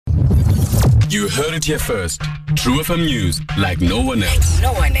You heard it here first. True FM News, like no one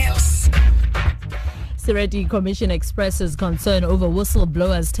else. Seriti Commission expresses concern over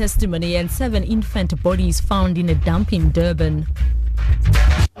whistleblower's testimony and 7 infant bodies found in a dump in Durban.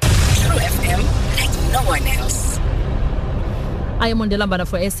 True FM, like no one else. I am Mondelambana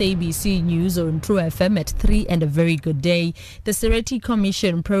for SABC News on True FM at 3 and a very good day. The Seriti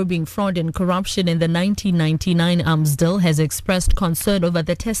Commission probing fraud and corruption in the 1999 arms deal has expressed concern over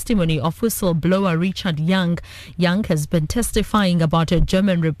the testimony of whistleblower Richard Young. Young has been testifying about a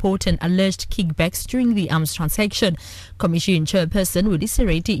German report and alleged kickbacks during the arms transaction. Commission chairperson Willie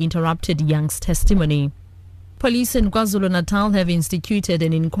Seriti interrupted Young's testimony. Police in KwaZulu-Natal have instituted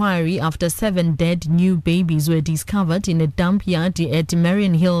an inquiry after 7 dead new babies were discovered in a dump yard at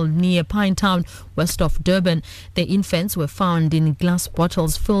Marion Hill near Pinetown, west of Durban. The infants were found in glass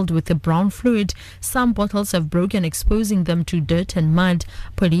bottles filled with a brown fluid. Some bottles have broken, exposing them to dirt and mud.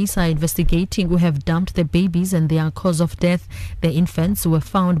 Police are investigating who have dumped the babies and their cause of death. The infants were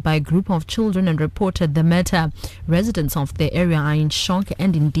found by a group of children and reported the matter. Residents of the area are in shock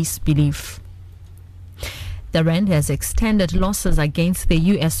and in disbelief. The rand has extended losses against the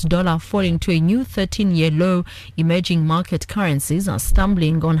US dollar, falling to a new 13-year low. Emerging market currencies are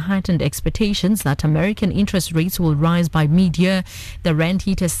stumbling on heightened expectations that American interest rates will rise by mid-year. The rand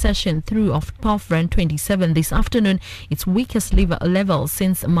hit a session through of 12 rand 27 this afternoon, its weakest level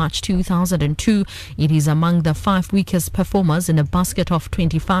since March 2002. It is among the 5 weakest performers in a basket of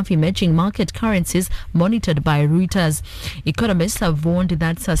 25 emerging market currencies monitored by Reuters. Economists have warned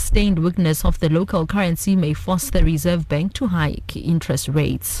that sustained weakness of the local currency may force the Reserve Bank to hike interest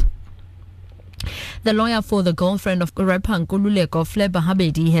rates. The lawyer for the girlfriend of rapper Nkululeko Fleba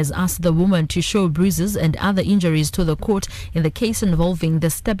Habedi has asked the woman to show bruises and other injuries to the court in the case involving the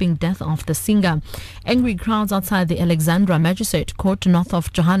stabbing death of the singer. Angry crowds outside the Alexandra Magistrate Court north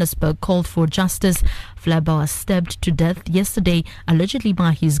of Johannesburg called for justice. Fleba was stabbed to death yesterday, allegedly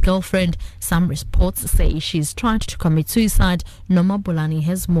by his girlfriend. Some reports say she's tried to commit suicide. Noma Bolani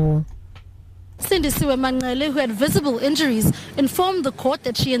has more. Sindisiwe Manqele, who had visible injuries, informed the court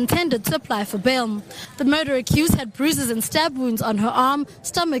that she intended to apply for bail. The murder accused had bruises and stab wounds on her arm,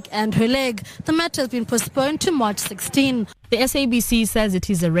 stomach and her leg. The matter has been postponed to March 16. The SABC says it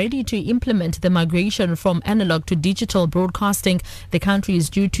is ready to implement the migration from analog to digital broadcasting. The country is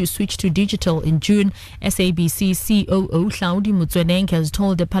due to switch to digital in June. SABC COO Hlaudi Mutsweneng has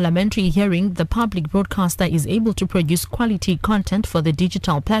told the parliamentary hearing the public broadcaster is able to produce quality content for the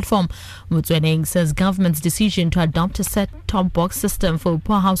digital platform. Mutsweneng says government's decision to adopt a set-top box system for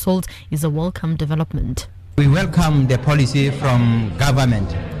poor households is a welcome development. We welcome the policy from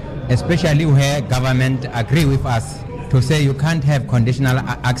government, especially where government agree with us to say you can't have conditional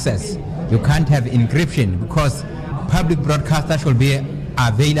access, you can't have encryption, because public broadcaster should be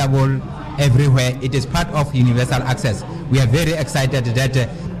available everywhere. It is part of universal access. We are very excited that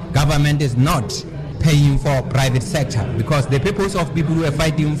government is not paying for private sector, because the purpose of people who are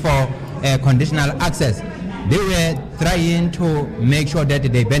fighting for conditional access, they were trying to make sure that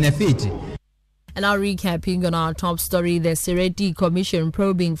they benefit. And now recapping on our top story, the Seriti Commission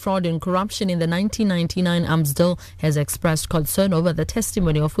probing fraud and corruption in the 1999 arms deal has expressed concern over the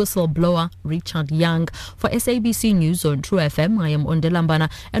testimony of whistleblower Richard Young. For SABC News on True FM, I am Ondelambana,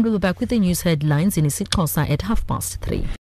 and we'll be back with the news headlines in isiXhosa at 3:30.